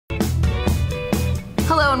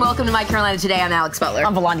Hello and welcome to My Carolina Today. I'm Alex Butler.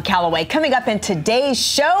 I'm Valanda Calloway. Coming up in today's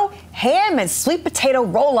show, ham and sweet potato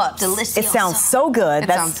roll-ups. Delicioso. It sounds so good. It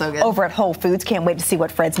sounds so good. Over at Whole Foods. Can't wait to see what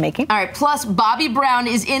Fred's making. All right, plus Bobby Brown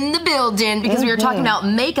is in the building because we were talking about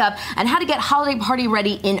makeup and how to get holiday party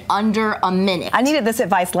ready in under a minute. I needed this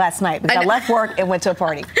advice last night because I left work and went to a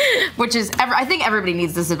party. Which is, I think everybody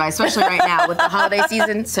needs this advice, especially right now with the holiday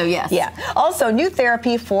season, so yes. Yeah. Also, new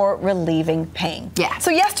therapy for relieving pain. Yeah.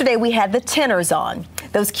 So yesterday we had the tenors on.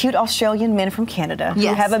 Those cute Australian men from Canada who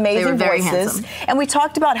Yes, have they amazing were very voices. handsome. And we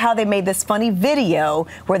talked about how they made this funny video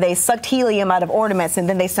where they sucked helium out of ornaments and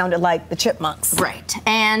then they sounded like the Chipmunks. Right.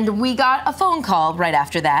 And we got a phone call right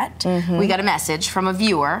after that. We got a message from a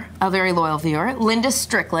viewer, a very loyal viewer, Linda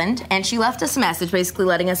Strickland, and she left us a message basically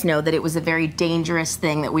letting us know that it was a very dangerous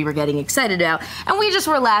thing that we were getting excited about. And we just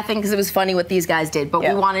were laughing because it was funny what these guys did, but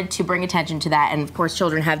we wanted to bring attention to that. And of course,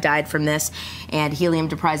 children have died from this, and helium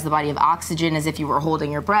deprives the body of oxygen as if you were holding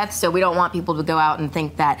your breath. So we don't want people to go out and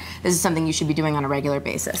think that this is something you should be doing on a regular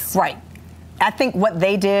basis. Right. I think what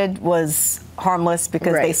they did was harmless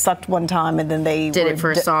because they sucked one time and then they did it for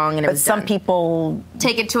a song and it was some done. People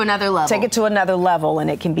take it to another level. Take it to another level and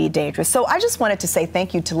it can be dangerous. So I just wanted to say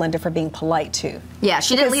thank you to Linda for being polite too. Yeah,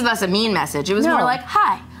 she didn't leave us a mean message. It was more like,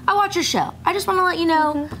 hi, I watch your show. I just want to let you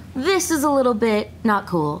know this is a little bit not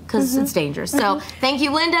cool because it's dangerous. So thank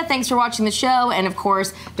you, Linda. Thanks for watching the show. And of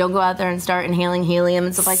course, don't go out there and start inhaling helium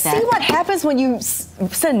and stuff like that. See what happens when you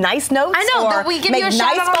send nice notes? I know, or that we give make you a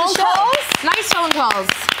shout out on the show. calls? Nice phone calls.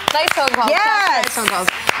 Nice phone calls. Yes. Nice phone calls.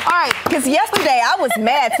 All right. Because yesterday I was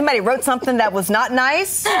mad. Somebody wrote something that was not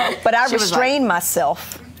nice, but I restrained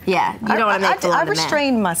myself. Yeah, you don't want to make I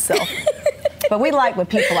restrained myself. But we like when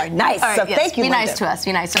people are nice, right, so thank you, Be Linda. nice to us,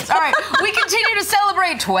 be nice to us. All right, we continue to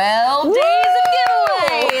celebrate 12 days of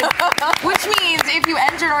giveaways, which means if you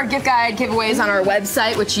entered our gift guide giveaways on our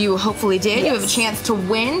website, which you hopefully did, you have a chance to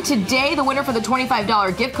win. Today, the winner for the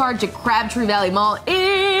 $25 gift card to Crabtree Valley Mall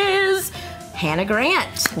is Hannah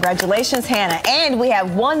Grant. Congratulations, Hannah. And we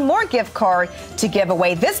have one more gift card to give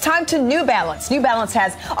away, this time to New Balance. New Balance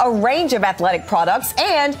has a range of athletic products,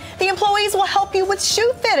 and the employees will help you with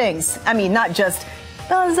shoe fittings. I mean, not just,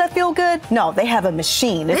 oh, does that feel good? No, they have a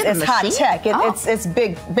machine. It's high tech. It's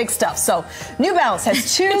big stuff. So New Balance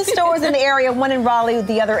has 2 stores in the area, one in Raleigh,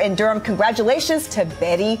 the other in Durham. Congratulations to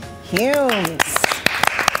Betty Humes.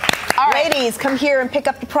 All right. Ladies, come here and pick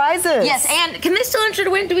up the prizes. Yes, and can they still enter to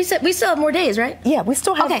win? We still have more days, right? Yeah, we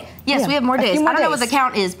still have. Okay, yes, we have more days. I don't know what the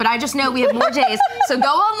count is, but I just know we have more days. So go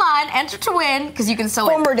online, enter to win, because you can still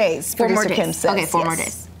win. 4 more days. 4 more days. Kim says. Okay, 4 more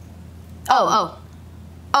days.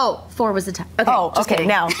 Oh, 4 was the time. Okay, just kidding.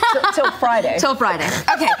 Now, till Friday. Till Friday.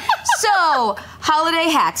 Okay, so holiday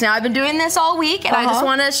hacks. Now, I've been doing this all week, and I just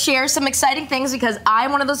want to share some exciting things because I'm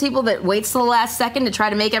one of those people that waits till the last second to try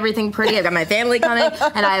to make everything pretty. I've got my family coming,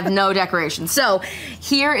 and I have no decorations. So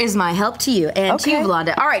here is my help to you and to you,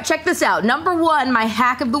 Valanda. All right, check this out. Number 1, my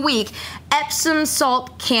hack of the week, Epsom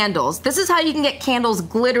salt candles. This is how you can get candles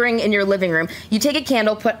glittering in your living room. You take a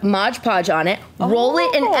candle, put Mod Podge on it, roll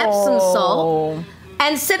it in Epsom salt,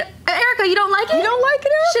 and sit. Erica, you don't like it? You don't like it,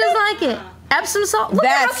 Erica? She doesn't like it. Epsom salt. Look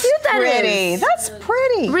at how cute that is. That's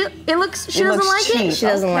pretty. It looks. She doesn't like it. She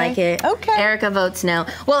doesn't like it. Okay. Erica votes no.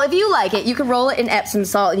 Well, if you like it, you can roll it in Epsom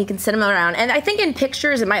salt and you can sit them around. And I think in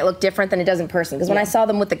pictures it might look different than it does in person. Because when I saw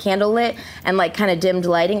them with the candle lit and like kind of dimmed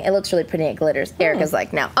lighting, it looks really pretty. It glitters. Erica's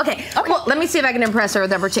like no. Okay. Well, let me see if I can impress her with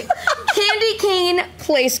number 2. Candy cane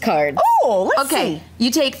place cards. Oh, let's see. You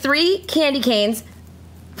take 3 candy canes.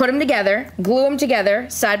 Put them together, glue them together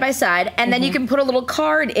side by side, and then you can put a little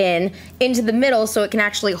card into the middle so it can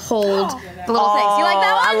actually hold the little things. You like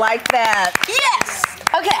that one? I like that. Yes.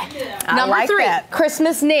 Okay. Number like 3, that.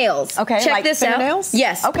 Christmas nails. Okay. Check like this out. Nails?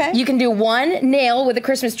 Yes. Okay. You can do 1 nail with a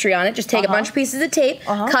Christmas tree on it. Just take a bunch of pieces of tape,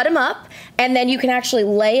 cut them up, and then you can actually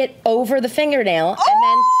lay it over the fingernail,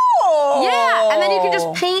 and then you can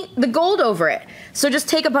just paint the gold over it. So just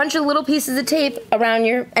take a bunch of little pieces of tape around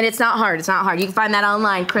and it's not hard. It's not hard. You can find that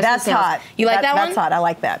online. Christmas nails. Hot. You like that one? That's hot. I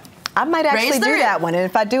like that. I might actually do that one, and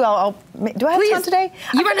if I do, I'll do I have time today?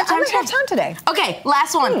 You might have time today. Okay,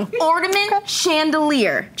 last one. Ornament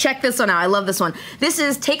chandelier. Check this one out. I love this one. This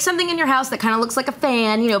is take something in your house that kind of looks like a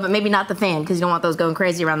fan, but maybe not the fan because you don't want those going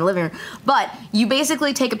crazy around the living room. But you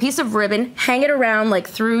basically take a piece of ribbon, hang it around like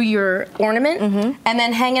through your ornament, and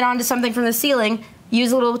then hang it onto something from the ceiling.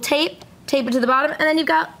 Use a little tape it to the bottom, and then you've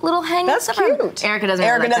got little hanging stuff. That's cute. Erica doesn't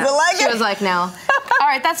like it. She was like, no. All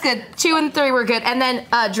right, that's good. 2 and 3 were good. And then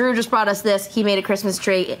Drew just brought us this. He made a Christmas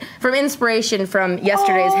tree from inspiration from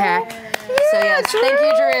yesterday's hack. So yes, thank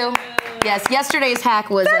you, Drew. Yes, yesterday's hack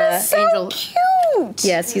was so cute.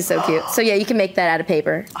 Yes, he's so cute. So yeah, you can make that out of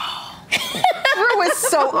paper. Drew is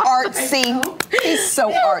so artsy. He's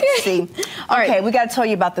so artsy. Okay, we got to tell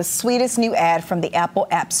you about the sweetest new ad from the Apple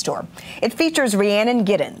App Store. It features Rhiannon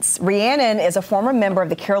Giddens. Rhiannon is a former member of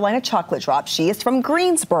the Carolina Chocolate Drop. She is from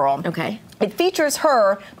Greensboro. Okay. It features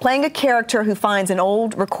her playing a character who finds an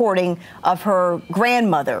old recording of her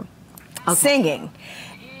grandmother singing.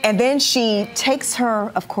 And then she takes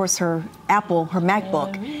her, of course, her Apple, her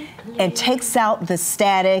MacBook, and takes out the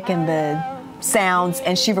static and the sounds,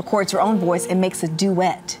 and she records her own voice and makes a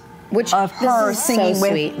duet of her singing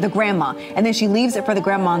with the grandma. And then she leaves it for the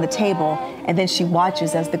grandma on the table, and then she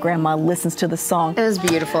watches as the grandma listens to the song. It was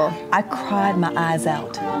beautiful. I cried my eyes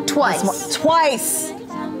out. Twice. Twice.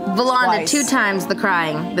 Valanda, 2 times the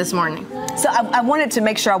crying this morning. So I wanted to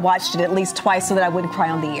make sure I watched it at least twice so that I wouldn't cry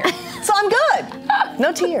on the air. So I'm good.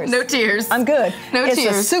 No tears. No tears. I'm good. No tears.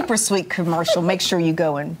 It's a super sweet commercial. Make sure you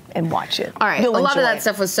go and watch it. All right. You'll a lot of enjoy that it.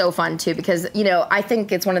 stuff was so fun, too, because, you know, I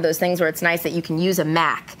think it's one of those things where it's nice that you can use a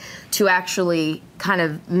Mac to actually kind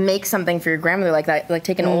of make something for your grandmother like that, like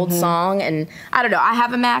take an old song. And I don't know. I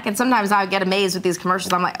have a Mac, and sometimes I get amazed with these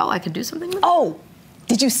commercials. I'm like, oh, I could do something with it. Oh.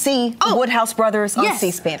 Did you see the Woodhouse brothers on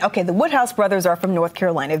C-SPAN? Okay, the Woodhouse brothers are from North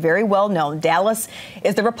Carolina, very well known. Dallas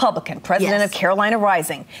is the Republican, president of Carolina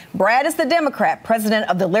Rising. Brad is the Democrat, president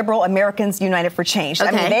of the Liberal Americans United for Change.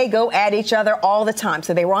 I mean, they go at each other all the time.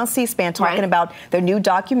 So they were on C-SPAN talking about their new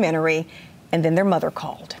documentary, and then their mother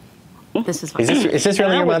called. This is fun. Is this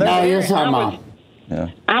really your mother? No, you're my mom. Yeah.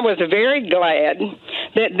 I was very glad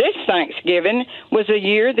that this Thanksgiving was a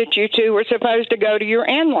year that you two were supposed to go to your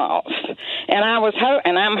in-laws, and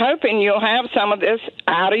I'm hoping you'll have some of this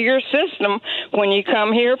out of your system when you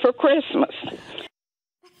come here for Christmas.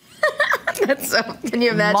 That's so, can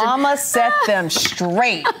you imagine? Mama set them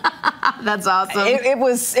straight. That's awesome. It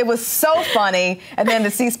was so funny. And then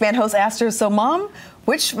the C-SPAN host asked her, so Mom,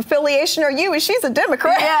 which affiliation are you? And she's a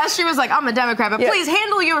Democrat. Yeah, she was like, I'm a Democrat, but please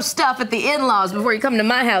handle your stuff at the in-laws before you come to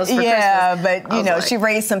my house for Christmas. But, you know, she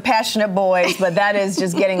raised some passionate boys, but that is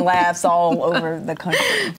just getting laughs all over the country.